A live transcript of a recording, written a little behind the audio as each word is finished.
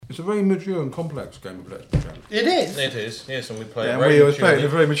It's a very mature and complex game of Let's Pretend. It is. It is, yes, and we play Yeah, it we always play it in a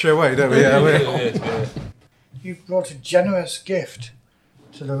very mature way, don't we? yeah. You've brought a generous gift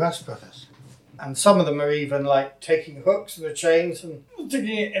to the Rust Brothers. And some of them are even like taking hooks and the chains and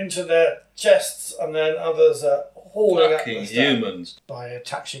digging it into their chests, and then others are hauling up Fucking the stuff humans. by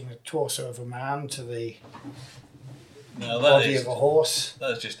attaching the torso of a man to the Now body of a horse.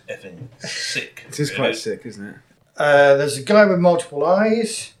 That's just effing sick. It is quite sick, isn't it? There's a guy with multiple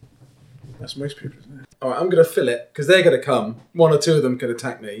eyes. That's most people, isn't it? Alright, I'm going to fill it, because they're going to come. One or two of them could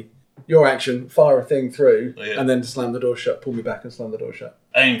attack me. Your action, fire a thing through, and then slam the door shut, pull me back and slam the door shut.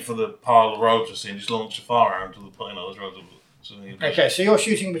 Aim for the pile of robes I see and just launch a fire arrow until the point of those robes. Okay, so you're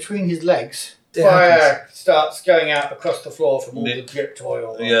shooting between his legs. Fire starts going out across the floor from all the dripped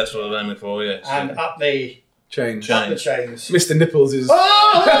oil. Yeah, that's what I'm aiming for, yeah. And up the chains. Mr. Nipples is...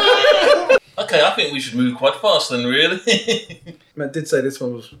 Okay, I think we should move quite fast then, really. Matt did say this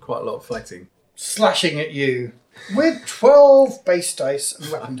one was quite a lot of fighting. Slashing at you with 12 base dice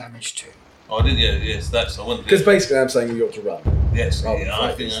and weapon damage too. Oh, I did, yes, that's... I wanted Because basically I'm saying you ought to run. Yes, rather yeah, than I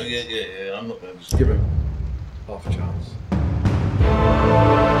fight think, these things. yeah, I'm not going to just... Give him half a chance.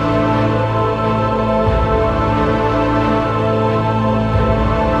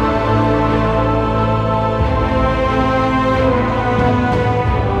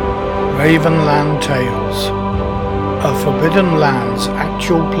 Ravenland Tales, a Forbidden Lands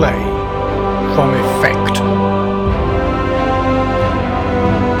actual play from Effect.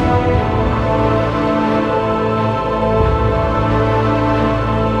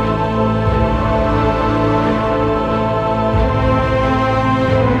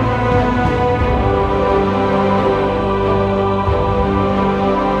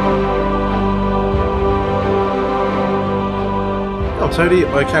 Tony,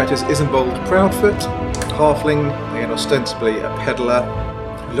 my character is Isambald Proudfoot, halfling, and ostensibly a peddler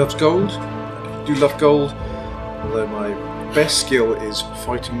who loves gold. I do love gold, although my best skill is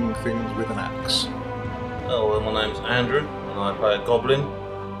fighting things with an axe. Oh, well, my name's Andrew, and I play a goblin,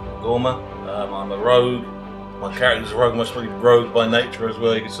 Gorma. I'm a rogue. My character's a rogue, most probably rogue by nature as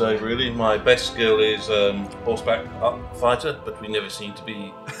well, you could say, really. My best skill is horseback fighter, but we never seem to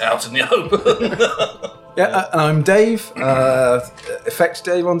be out in the open. Yeah, and I'm Dave, Effect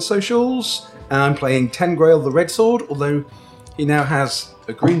Dave on socials, and I'm playing Tengrail the Red Sword, although he now has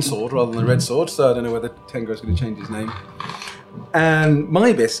a green sword rather than a red sword, so I don't know whether Tengrail's going to change his name. And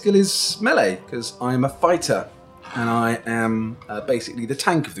my best skill is melee, because I'm a fighter, and I am basically the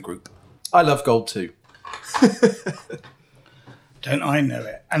tank of the group. I love gold too. Don't I know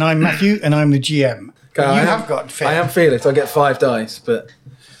it? And I'm Matthew, and I'm the GM. Okay, you have got fear. I am fearless, I get 5 dice, but...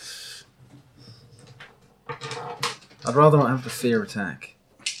 I'd rather not have the fear attack.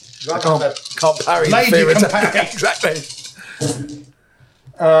 I can't parry the fear attack. Exactly.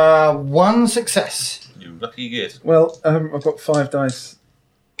 1 success. You lucky git. Well, I've got 5 dice.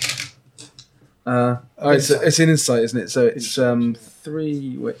 It's an insight, isn't it? So it's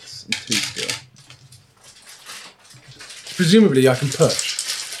 3 wits and 2 skill. Presumably I can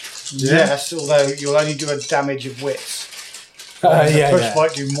push. Yes, although you'll only do a damage of wits. Push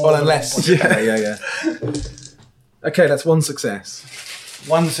might do more. Well, unless. Yeah. Okay, that's 1 success.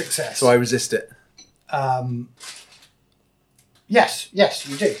 1 success. So I resist it. Yes,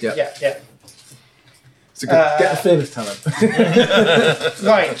 you do. Yeah. So get the fearless talent.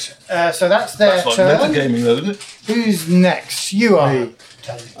 Right, so that's their That's like turn. metagaming though, isn't it? Who's next? You are. Me.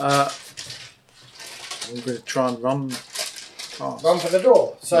 I'm going to try and run past. Run for the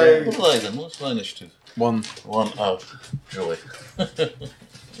door. So What are they then? What's my initiative? 1. 1. Oh, joy.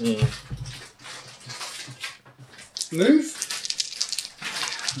 move.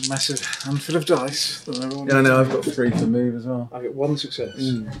 Massive handful of dice. That everyone Yeah, no, I've got 3 to move as well. I get 1 success.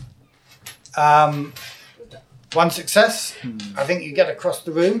 1 success. I think you get across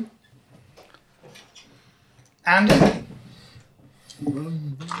the room. Andy.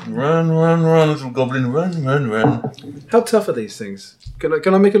 Run, little goblin, run. How tough are these things?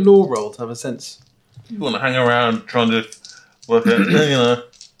 Can I make a law roll to have a sense? You want to hang around trying to work out, you know.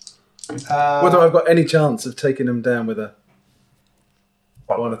 Whether I've got any chance of taking them down with a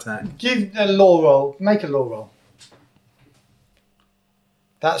one attack. Give a law roll. Make a law roll.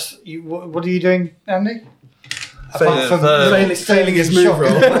 That's you. What are you doing, Andy? Apart from failing his move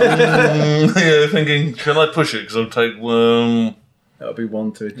roll. Yeah, thinking, can I push it? Because I'll take That'll be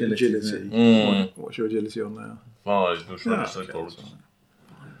 1 to agility. Isn't it? Mm. What's your agility on now? 5. That's right, Ah, so okay, close. that's fine.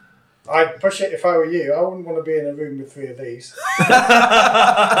 I'd push it if I were you. I wouldn't want to be in a room with 3 of these.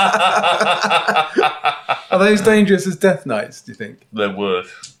 Are those dangerous as death knights, do you think? They're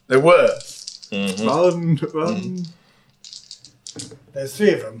worse. They're worse. Mm-hmm. Run. There's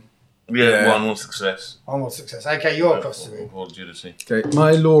 3 of them. Yeah, one success. One more success. Okay, you're across the room. For agility. Okay,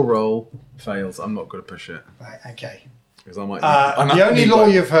 my law roll fails. I'm not going to push it Right, okay. because I might. The only law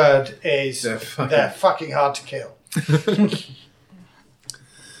you've heard is They're they're fucking hard to kill.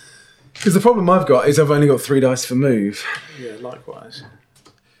 Because the problem I've got is I've only got 3 dice for move. Yeah, likewise.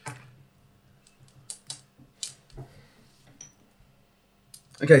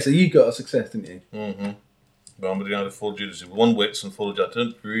 Okay, so you got a success, didn't you? Mm-hmm. But I'm doing out of full agility. 1 wits and full agility. I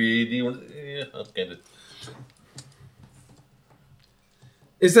don't really want to... Yeah, I've gained it.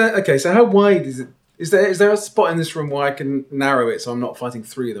 Is there okay? So how wide is it? Is there a spot in this room where I can narrow it so I'm not fighting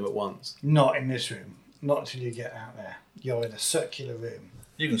 3 of them at once? Not in this room. Not until you get out there. You're in a circular room.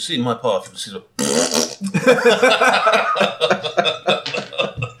 You can see my path. You can see the...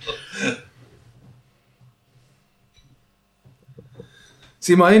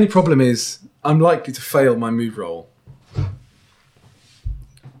 See, my only problem is I'm likely to fail my move roll.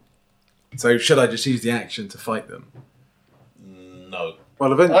 So should I just use the action to fight them? No.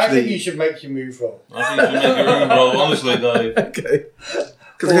 Well, I think you eventually, should make your move roll. I think you make a room roll, honestly, Dave. Okay.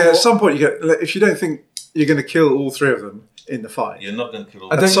 because at some point you get, if you don't think you're going to kill all 3 of them in the fight, You're not going to kill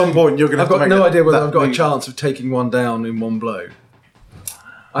all I of don't at some know- point you're going to I've have to got make no idea whether that I've got a move. chance of taking one down in one blow.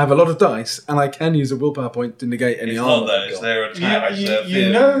 I have a lot of dice, and I can use a willpower point to negate any It's armor. not that, I've it's got. their attack. it's their You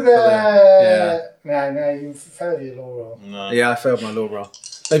fear. know that... No, you failed your law roll. No. Yeah, I failed my law roll.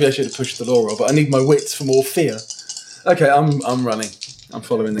 Maybe I should have pushed the law roll, but I need my wits for more fear. Okay, I'm running. I'm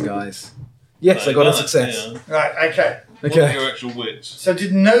following the guys. Yes, I got a success. Yeah. Right, okay. What are Okay. your actual wits? So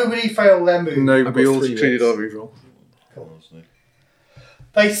did nobody fail their move? No, I've we got all 3 succeeded wits. our move roll. Honestly.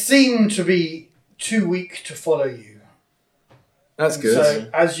 They seem to be too weak to follow you. That's And good. So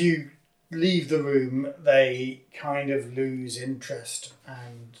as you leave the room, they kind of lose interest,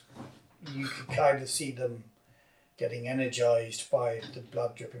 and you can kind of see them getting energized by the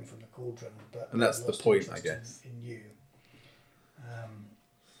blood dripping from the cauldron. But And that's they've the lost point, I interest guess. in you.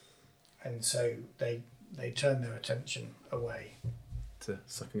 And so they turn their attention away. To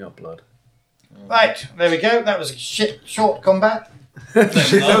sucking up blood. Right, there we go. That was a short combat. that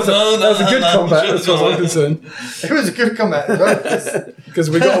was a good combat, as far as I'm concerned. It was a good combat as well. Because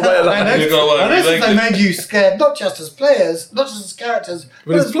we got away I alive. know. You got away I noticed with they it. made you scared, not just as players, not just as characters,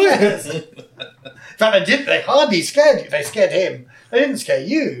 but as as players. In fact, they hardly scared you. They scared him. They didn't scare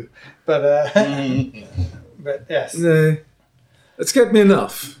you. But, but yes. No. It scared me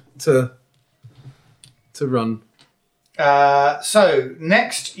enough to run. So,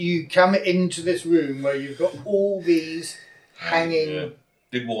 next you come into this room where you've got all these hanging... Yeah.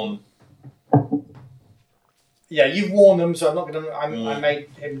 Did one. Yeah, you've worn them, so I'm not going to... I made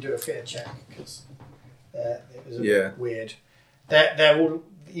him do a fear check because it was a bit weird. They're all...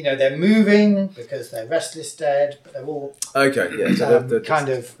 they're moving because they're restless dead, but they're all Okay, yeah. So they're kind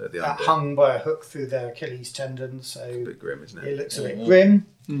just- of they're the undead. hung by a hook through their Achilles tendon, so A bit grim, isn't it it? looks a bit grim.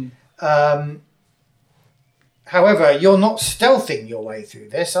 However, you're not stealthing your way through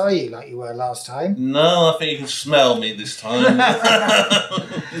this, are you, like you were last time? No, I think you can smell me this time.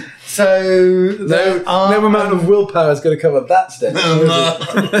 So there No amount of willpower is going to cover that step.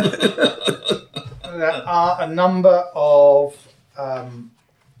 there are a number of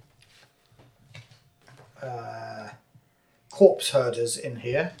corpse herders in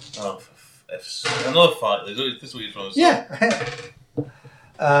here. Oh, for another fight. This is what you're trying to say. Yeah.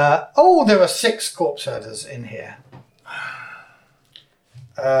 There are 6 corpse herders in here.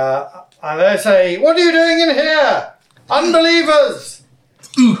 And they say, "What are you doing in here? Unbelievers!"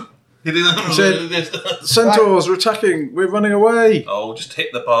 He didn't. Centaurs are attacking. We're running away. Oh, just hit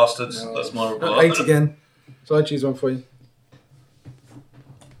the bastards. That's my reply. 8 again. So I choose one for you.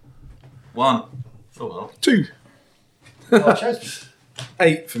 1. Oh well. 2. Well, chose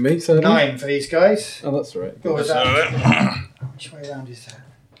 8 for me. So 9 for these guys. Oh, that's all right. What was that? Which way round is that?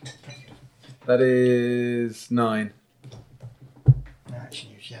 That is 9. No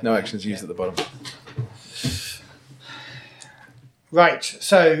action used. Yeah. No actions used at the bottom. Right.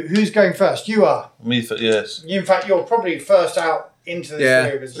 So who's going first? You are. Me, yes. In fact, you're probably first out into this Yeah.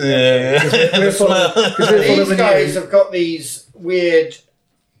 room. As you Yeah. We're following These guys you. have got these weird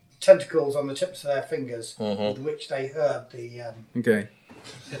tentacles on the tips of their fingers, Mhm. with which they heard the Okay.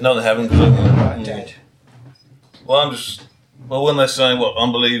 No, they haven't. dead. Well, I'm just. Well, when they're saying what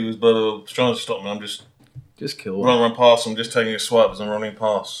unbelievers, but trying to stop me, I'm just Just kill one. running past them, just taking a swipe as I'm running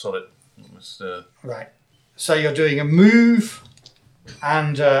past. So that Right. So you're doing a move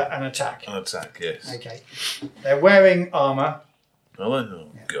and an attack. an attack. Yes. Okay. They're wearing armour. Are they? Oh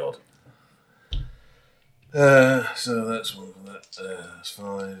God. So that's 1 for that. That's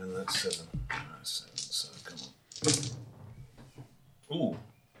 5 and that's 7. That's 7. So come on. Ooh,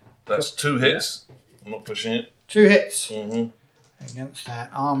 that's 2 hits. I'm not pushing it. 2 hits Mm-hmm. against that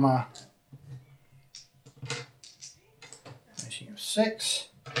armour. Finishing of 6.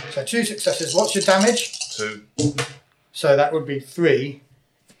 So 2 successes. What's your damage? 2. So that would be 3.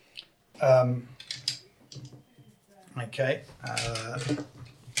 Okay.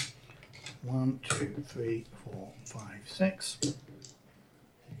 1, 2, 3, 4, 5, 6.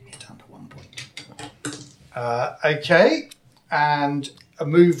 Down to 1 point. Okay. And a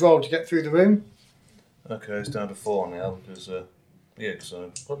move roll to get through the room. Okay, it's down to 4 now because, yeah, because I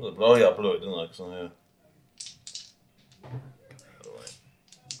blew it, didn't I? Because I,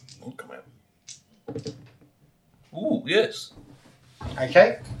 oh, come out. Ooh, yes.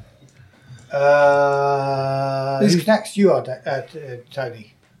 Okay. Who's next? You are,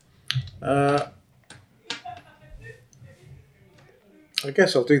 Tony. I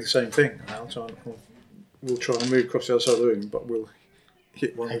guess I'll do the same thing. We'll try and move across the other side of the room, but we'll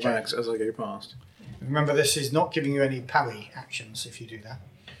hit one of the bags as I go past. Remember, this is not giving you any parry actions if you do that.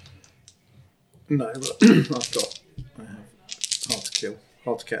 No, but I have hard to kill,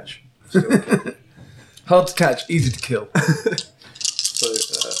 hard to catch. Still. Hard to catch, easy to kill. So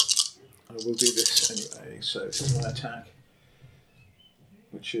I will do this anyway. So this is my attack,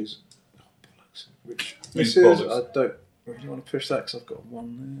 which misses. I don't really want to push that because I've got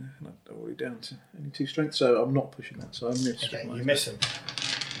 1 there, and I'm already down to only 2 strength, so I'm not pushing that. So I miss. Okay, you miss him.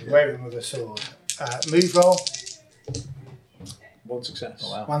 You wave him with a sword. Move roll. 1 success. Oh,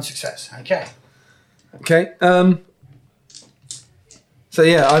 wow. 1 success. Okay. Okay. So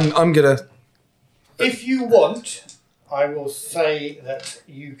yeah, I'm gonna. If you want, I will say that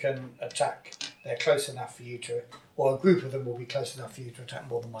you can attack. They're close enough for you to, or a group of them will be close enough for you to attack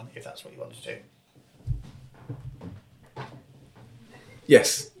more than one, if that's what you want to do.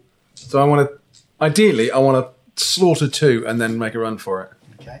 Yes. So I want to. Ideally, I want to slaughter 2 and then make a run for it.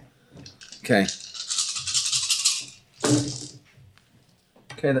 Okay. Okay.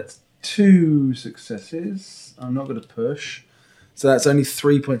 Okay, that's 2 successes. I'm not going to push. So that's only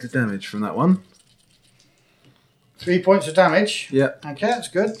 3 points of damage from that one. 3 points of damage. Yeah. Okay, that's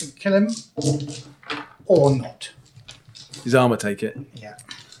good. Kill him. Or not. His armor take it. Yeah.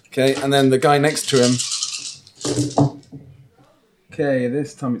 Okay, and then the guy next to him. Okay,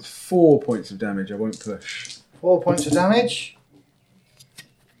 this time it's 4 points of damage. I won't push. 4 points of damage.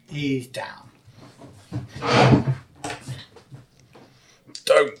 He's down.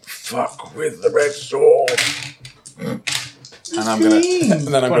 Don't fuck with the red sword. And I'm gonna. And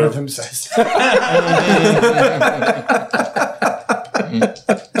then I'm One of gonna. them says.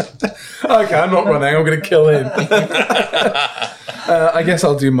 Okay, I'm not running. I'm gonna kill him. I guess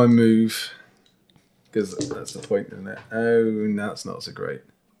I'll do my move because that's the point, isn't it? Oh, no, that's not so great.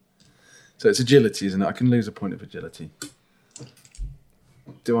 So it's agility, isn't it? I can lose a point of agility.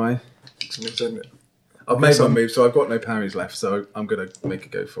 Do I? I've made my move, so I've got no parries left. So I'm gonna make a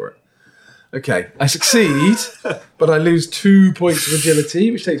go for it. Okay, I succeed, but I lose 2 points of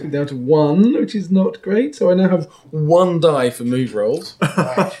agility, which takes me down to 1, which is not great. So I now have 1 die for move rolls,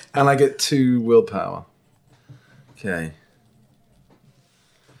 Right. and I get 2 willpower. Okay,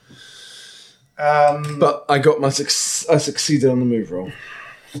 but I got my I succeeded on the move roll.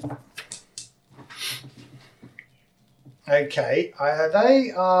 Okay.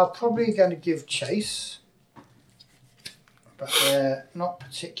 They are probably going to give chase, but they're not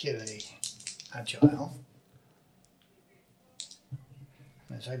particularly agile.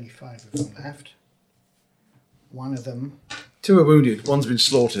 There's only 5 of them left. One of them. 2 are wounded. 1's been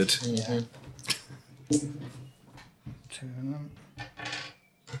slaughtered. Yeah. 2 of them.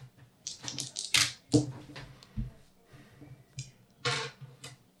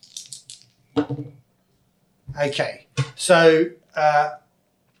 Okay, so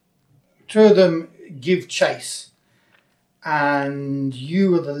 2 of them give chase, and you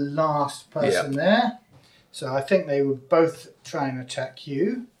were the last person there. So I think they would both try and attack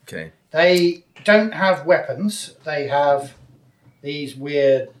you. Okay. They don't have weapons. They have these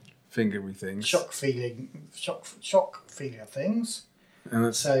weird Fingery things. shock feeling things. And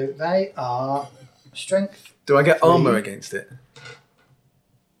that's, So they are strength. do I get 3. armor against it?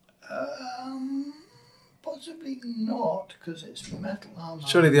 Possibly not, because it's metal armor.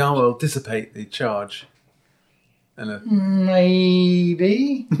 Surely the armor will dissipate the charge. And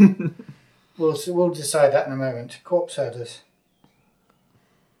Maybe. We'll decide that in a moment. Corpse herders.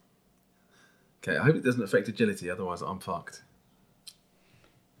 okay, I hope it doesn't affect agility, otherwise I'm fucked.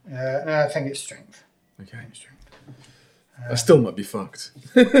 No, I think it's strength. Okay. Strength. I still might be fucked,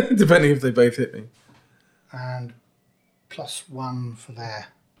 depending if they both hit me. And +1 for their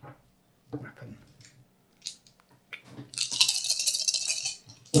weapon.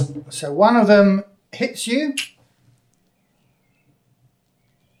 So one of them hits you.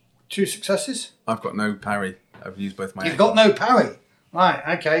 2 successes. I've got no parry. I've used both my You've got no parry.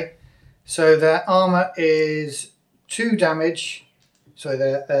 Right, okay. So their armour is 2 damage. So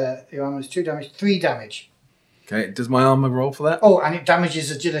your armour is 2 damage, 3 damage. Okay, does my armour roll for that? Oh, and it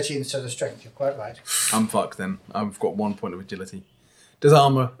damages agility instead of strength. You're quite right. I'm fucked then. I've got 1 point of agility. Does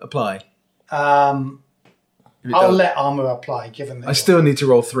armour apply? I'll let armour apply, given that. I still need to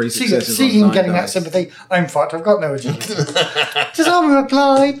roll 3 successes. See him getting that sympathy. I'm fucked. I've got no agility. Does armour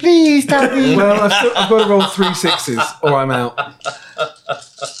apply? Please, Daddy. Well, I've got to roll 3 sixes, or I'm out.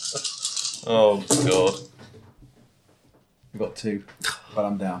 Oh, God. I've got 2, but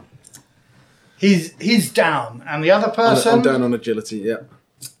I'm down. He's down, and the other person I'm down on agility. Yeah.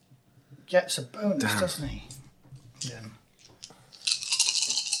 gets a bonus, doesn't he? Yeah.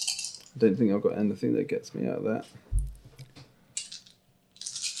 I don't think I've got anything that gets me out of that.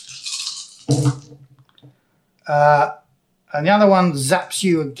 And the other one zaps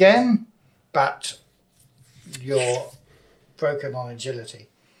you again, but you're broken on agility.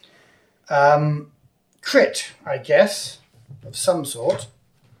 Crit, I guess, of some sort.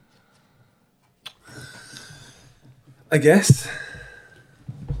 I guess.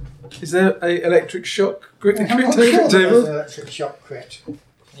 Is there a electric shock crit I'm not sure there's an electric shock crit.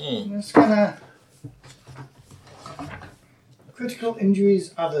 I'm just gonna... Critical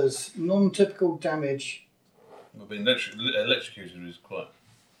injuries, others, non-typical damage. I've been electrocuted is quite...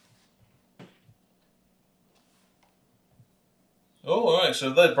 Oh, alright, so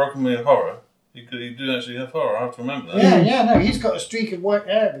they've broken me of horror. You do actually have horror, I have to remember that. Yeah, no, he's got a streak of white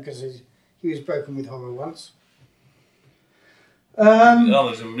hair because he was broken with horror once. The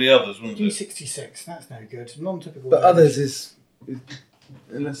others would be others, wouldn't it? D66, that's no good. Non-typical But damage. others is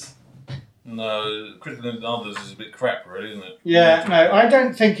unless. No, critical others is a bit crap, really, isn't it? Yeah, no, I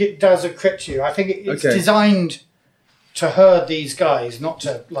don't think it does a crit to you. I think it's Okay. designed to herd these guys, not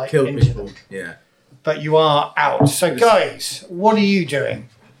to Kill injure people. them. Yeah. But you are out. So, guys, what are you doing?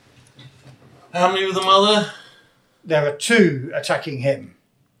 How many of them are there? There are 2 attacking him.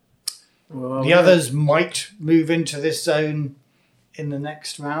 Well, The others might move into this zone in the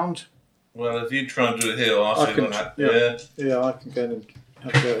next round. Well, if you try and do a heal, I'll I see can what happens. tr- yeah, I can go in and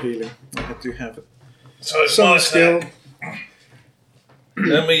have a go at healing. I do have it. So it's Some my skill. turn.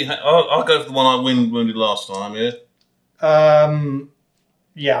 I'll go for the one I wounded last time, yeah?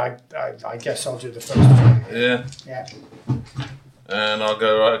 Yeah, I guess I'll do the first one. Yeah. Yeah. And I'll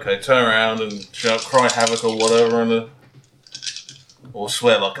go, right, okay, turn around and shout, cry havoc or whatever, and or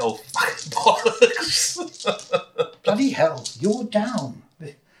swear like, oh, fucking bollocks. Bloody hell, you're down.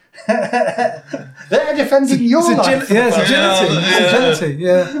 They're defending your life. It's agility. Yeah. It's agility.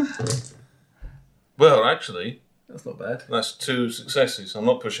 Yeah. Well, actually, That's not bad. that's 2 successes. I'm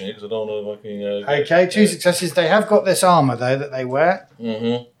not pushing it because I don't know if I can... Okay, 2 successes. They have got this armour, though, that they wear.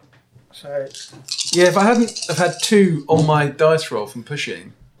 Mm-hmm. So Yeah, if I hadn't have had 2 on my dice roll from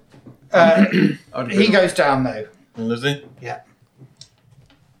pushing, he I'd goes down, though. Is he? Yeah.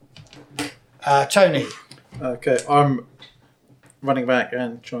 Tony. Okay, I'm running back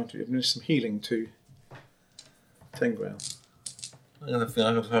and trying to administer some healing to Tengrail. I'm going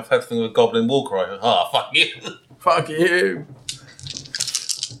to have had to think of a goblin war cry. Ah, fuck you. Fuck you.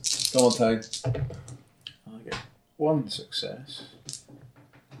 Go on, Tone. I get 1 success.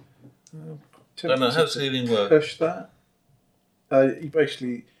 Don't know, how's healing work? Push that. You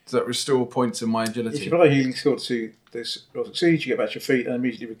basically, Does that restore points in my if agility? you apply healing skill to this roll succeeds, you get back to your feet and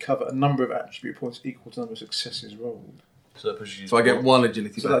immediately recover a number of attribute points equal to the number of successes rolled. So that pushes you. So I get 1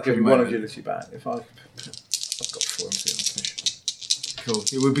 agility So back. that gives every me 1 moment. agility back. If I've got 4 MC, I'll push. Cool.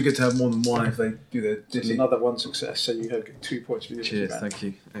 It would be good to have more than 1 if they do their There's diddly. another 1 success, so you have get 2 points of agility Cheers, back. thank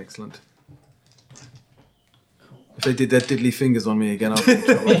you. Excellent. If they did their diddly fingers on me again, I'll be in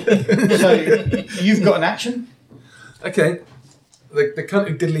trouble. So you've got an action. Okay. The cunt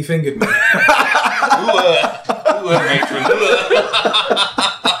who diddly fingered me. matron.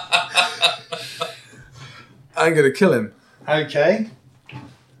 I'm going to kill him. Okay.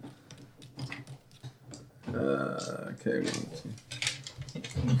 Okay,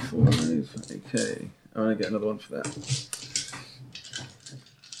 1, 2, 5. Okay. I'm going to get another one for that.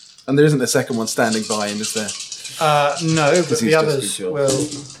 And there isn't a second one standing by him, is there? No, but he's the just others good job. will.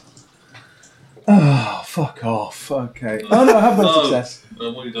 Oh, fuck off. Okay. Oh, no, I have one success.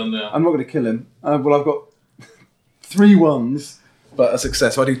 What have you done now? I'm not going to kill him. Well, I've got 3 1s, but a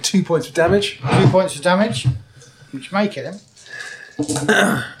success. So I do 2 points of damage. 2 points of damage, which may kill him.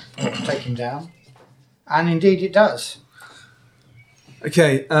 Take him down. And indeed it does.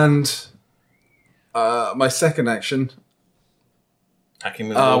 Okay, and my second action, Hacking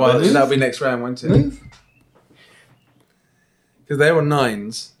with Oh, the well, best. that'll be next round, won't it? Move. Because they're on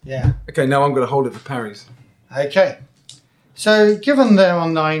 9s. Yeah. Okay, now I'm going to hold it for parries. Okay. So, given they're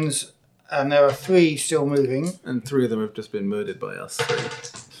on 9s and there are 3 still moving, And 3 of them have just been murdered by us 3.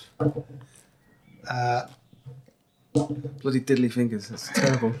 Bloody diddly fingers, that's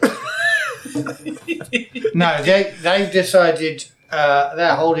terrible. no, they've decided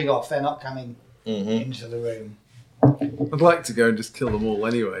they're holding off. They're not coming into the room. I'd like to go and just kill them all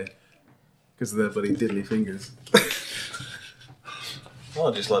anyway. Because of their bloody diddly fingers. Well,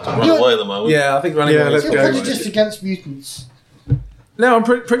 I'd just like to run away at the moment. Yeah, I think running away is You're going. prejudiced against mutants. No, I'm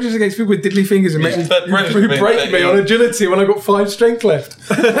prejudiced against people with diddly fingers and Yeah, make but me prejudice who means break that me you- on agility when I've got 5 strength left.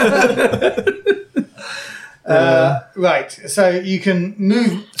 Right, so you can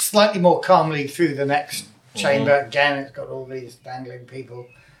move slightly more calmly through the next chamber. Again, it's got all these dangling people.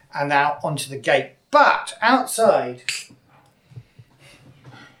 And now onto the gate. But outside...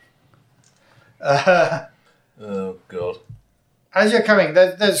 Oh, God. as you're coming,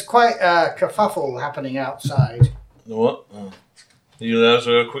 there's quite a kerfuffle happening outside. What? Oh. You know,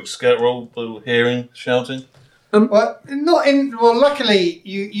 so a quick scout roll, little hearing, shouting. Well, not in. Well, luckily,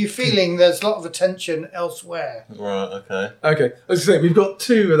 you feeling there's a lot of attention elsewhere. Right, okay. Okay, I was going to say, we've got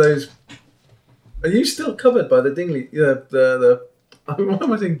 2 of those. Are you still covered by the dingly? The what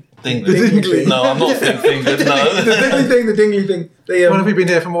am I saying? Dingly. The dingly. No, I'm not thinking good, the no. dingly thing. The, Well, have we been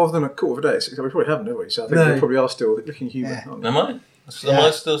here for more than a quarter of a day? We probably haven't, have we? So I think No. we probably are still looking human. Yeah. Aren't we? Am I? Am Yeah.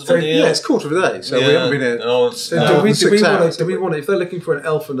 I still So, yeah, it's a quarter of a day, so we haven't been here. Oh, it's, So No, do we 6 hours, do we haven't we? want if they're looking for an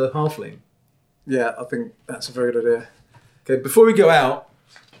elf and a halfling? Yeah, I think that's a very good idea. Okay, before we go out,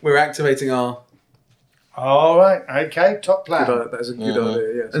 we're activating our All right. Okay. Top plan. That is a good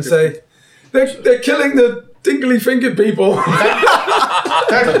idea, yeah. and say they're killing the dingly fingered people.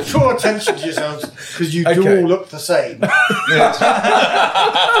 Don't draw attention to yourselves because you do Okay. all look the same.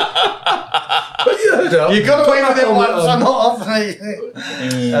 But you heard her. You got away with it Helmet once. on. I'm not off.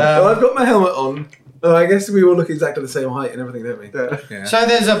 Well, I've got my helmet on. I guess we all look exactly the same height and everything, don't we? Yeah. So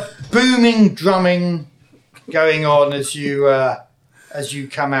there's a booming drumming going on as you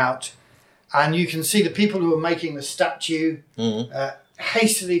come out, and you can see the people who are making the statue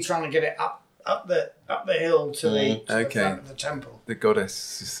hastily trying to get it up the hill to the front of the temple. The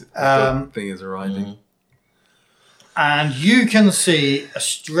goddess thing is arriving. And you can see a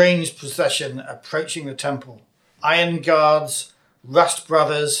strange procession approaching the temple. Iron guards, rust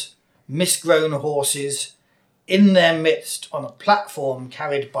brothers, misgrown horses. In their midst, on a platform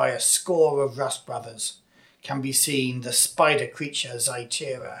carried by a score of rust brothers, can be seen the spider creature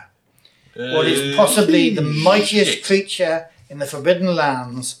Zytera. What is possibly the mightiest creature in the Forbidden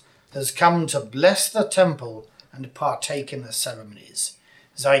Lands has come to bless the temple and partake in the ceremonies.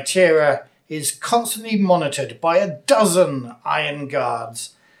 Zytera is constantly monitored by 12 iron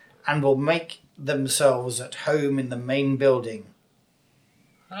guards and will make themselves at home in the main building.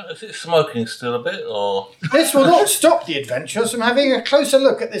 Is it smoking still a bit, or...? This will not stop the adventurers from having a closer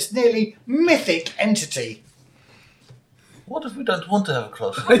look at this nearly mythic entity. What if we don't want to have a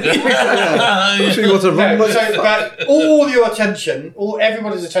close look? Actually, what's a run like? So, but all your attention,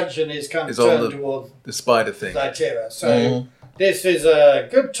 everybody's attention is kind of It's on turned the- towards The spider thing. Zytera. So this is a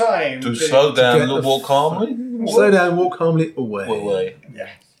good time To slow down get and the walk calmly? Slow down, walk calmly away. Away. Yeah.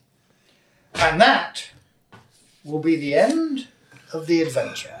 And that will be the end of the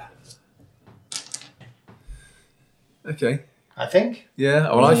adventure, Okay. I think. Yeah.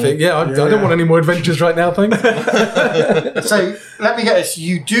 Well, I think. Yeah. I don't want any more adventures right now. Thanks. So let me get this.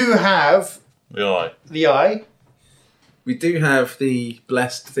 You do have Yeah. the eye. We do have the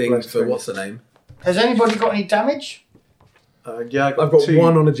blessed thing Blessed for thing. what's the name? Has anybody got any damage? Yeah, I've got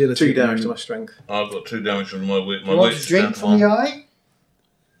 1 on agility. 2 damage to my strength. I've got 2 damage from my wit. My You want wit's to drink down to from the 1. eye?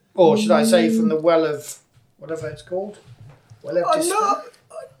 Or should I say from the well of whatever it's called? Well of No, despair? I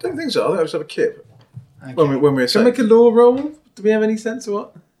don't think so. I think I just have a kip. Okay. When we were Can saying. I make a law roll? Do we have any sense of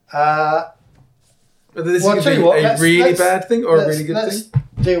what? Whether this Well, is tell going you to be what, a really bad thing or a really good let's thing?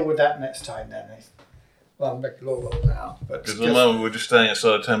 deal with that next time then. Well, I'll make a law roll now. But Because at the moment we're just standing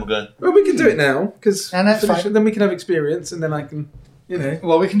outside the temple going, Well, we can do it now because And that's fine. then we can have experience, and then I can, you know.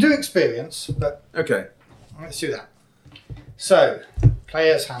 Well, we can do experience, but Okay. let's do that. So,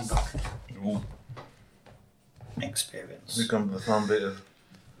 player's handbook. ooh, Experience. here comes the fun bit of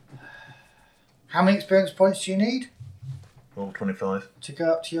How many experience points do you need roll 25. to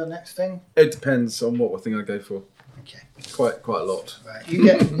go up to your next thing? It depends on what thing I go for. Okay. Quite a lot. Right. You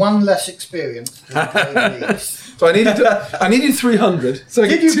get 1 less experience than the least. So I needed 300. So I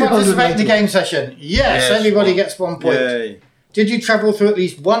Did get you 200 participate in the later. game session? Yes, Yes, everybody 1. gets 1 point. Yay. Did you travel through at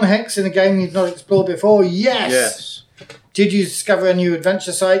least 1 hex in a game you've not explored before? Yes. Yes. Did you discover a new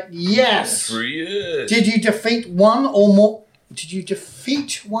adventure site? Yes. 3 years. Did you defeat one or more? Did you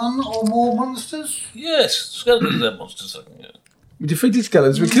defeat one or more monsters? Yes, skeletons are monsters. Yeah. We defeated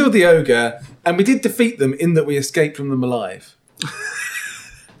skeletons, we killed the ogre, and we did defeat them in that we escaped from them alive.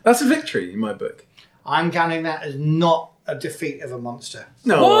 That's a victory in my book. I'm counting that as not a defeat of a monster.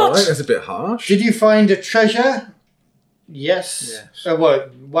 No, What? I think that's a bit harsh. Did you find a treasure? Yes. Yes. Well,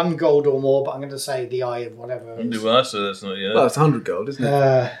 1 gold or more, but I'm going to say the eye of whatever. it is. Well, that's not yet. Well, it's 100 gold, isn't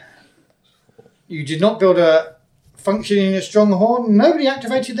it? You did not build a functioning stronghold. Nobody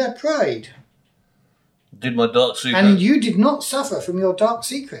activated their pride. Did my dark secret. And you did not suffer from your dark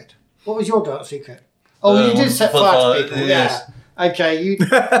secret. What was your dark secret? Oh, you did set fire to people. yes. Yeah. Okay. You.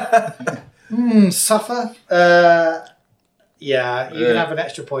 Suffer. Yeah. You can have an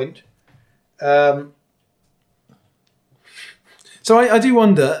extra point. So I do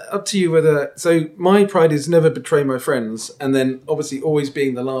wonder, up to you whether... So my pride is never betray my friends, and then obviously always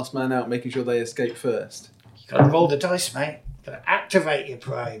being the last man out, making sure they escape first. You got to roll the dice, mate. Got to activate your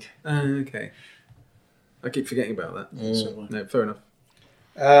pride. Okay. I keep forgetting about that. No, fair enough.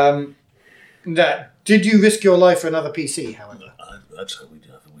 Did you risk your life for another PC, however? I'd say we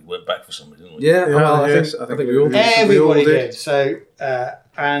went back for something, didn't we? Yeah, well, yes, I think we all did. Everybody did. So,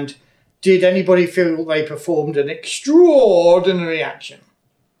 and did anybody feel they performed an extraordinary action?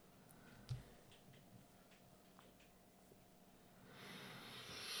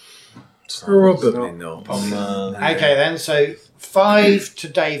 Probably not. Okay, then. So 5 to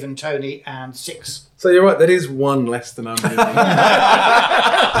Dave and Tony, and 6. So you're right, that is 1 less than I'm doing.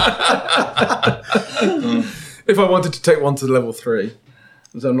 If I wanted to take 1 to level 3,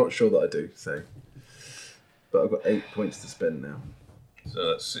 so I'm not sure that I do, so. But I've got 8 points to spend now.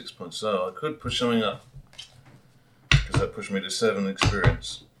 So that's 6 points. So I could push something up. Because that pushed me to 7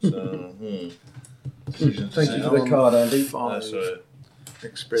 experience. So, Thank you for the card, Andy. That's right.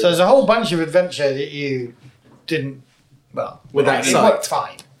 So there's a whole bunch of adventure that you didn't. Well, With that it sight. worked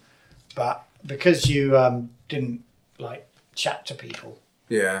fine, but because you didn't like chat to people.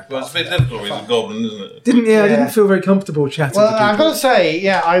 Yeah. Well, it's a bit difficult with a goblin, isn't it? I didn't Yeah. feel very comfortable chatting Well, to people. I've got to say,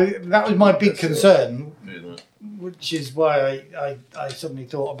 that was my big concern, Isn't it? which is why I suddenly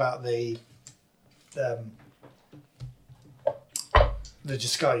thought about the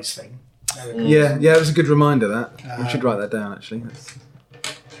disguise thing. Yeah, it was a good reminder that. We should write that down, actually.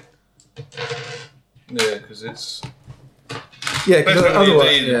 Yeah, because it's... Yeah, because Especially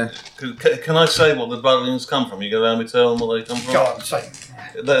otherwise... indeed. Yeah. Can I say what the bloodlings come from? You can allow me to tell them what they come from? Go on, say.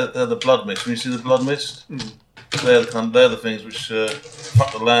 They're the blood mist. When you see the blood mist, they're the things which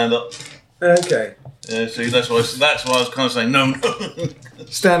fuck the land up. Okay. Yeah, see, that's why I was kind of saying no.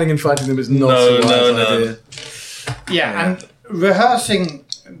 Standing and fighting them is not No, a wise no. idea. Yeah, and rehearsing,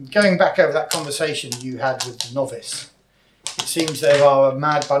 going back over that conversation you had with the novice, it seems there are a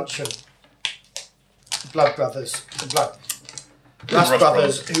mad bunch of Rust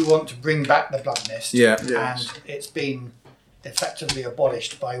brothers who want to bring back the blood mist. Yeah. And it's been effectively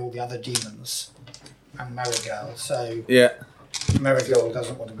abolished by all the other demons and Marigal. So Yeah. Marigal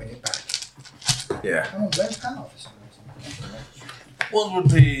doesn't want to bring it back. Yeah. Oh, very powerful for some reason. What would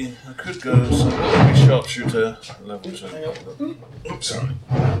be? I could go sharpshooter level 2. Oops, sorry.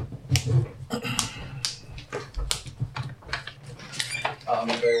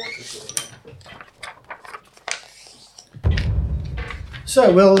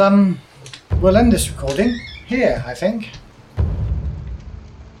 So we'll end this recording here, I think.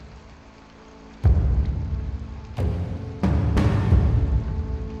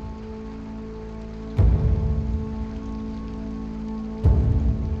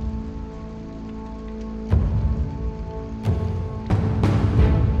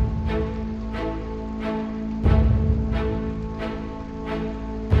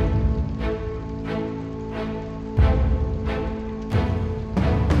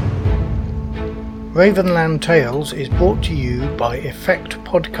 Ravenland Tales is brought to you by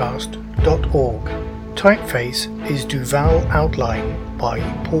effectpodcast.org. Typeface is Duval Outline by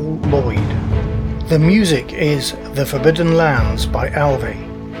Paul Lloyd. The music is The Forbidden Lands by Alve,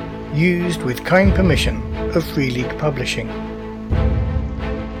 used with kind permission of Free League Publishing.